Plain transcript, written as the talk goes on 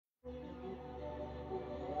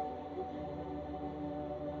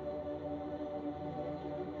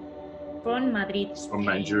From Madrid, From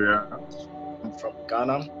Nigeria. I'm from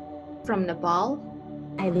Ghana. From Nepal.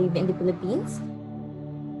 I live in the Philippines.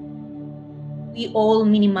 We all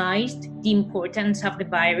minimized the importance of the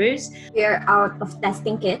virus. We're out of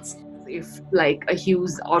testing kits. If like a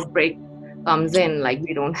huge outbreak comes in, like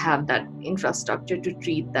we don't have that infrastructure to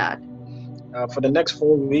treat that. For the next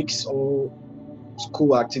 4 weeks, all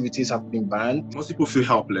school activities have been banned. Most people feel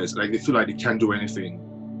helpless, like they feel like they can't do anything.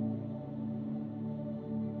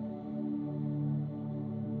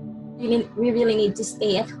 We really need to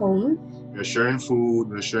stay at home. We're sharing food,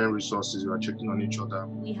 we're sharing resources, we're checking on each other.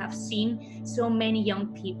 We have seen so many young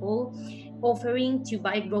people offering to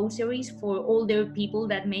buy groceries for older people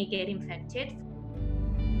that may get infected.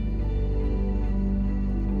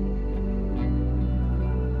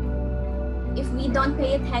 If we don't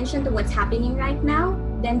pay attention to what's happening right now,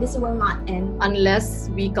 then this will not end. Unless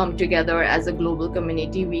we come together as a global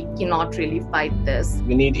community, we cannot really fight this.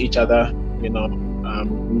 We need each other,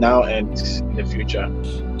 now and in the future.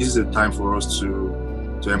 This is a time for us to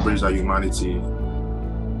embrace our humanity.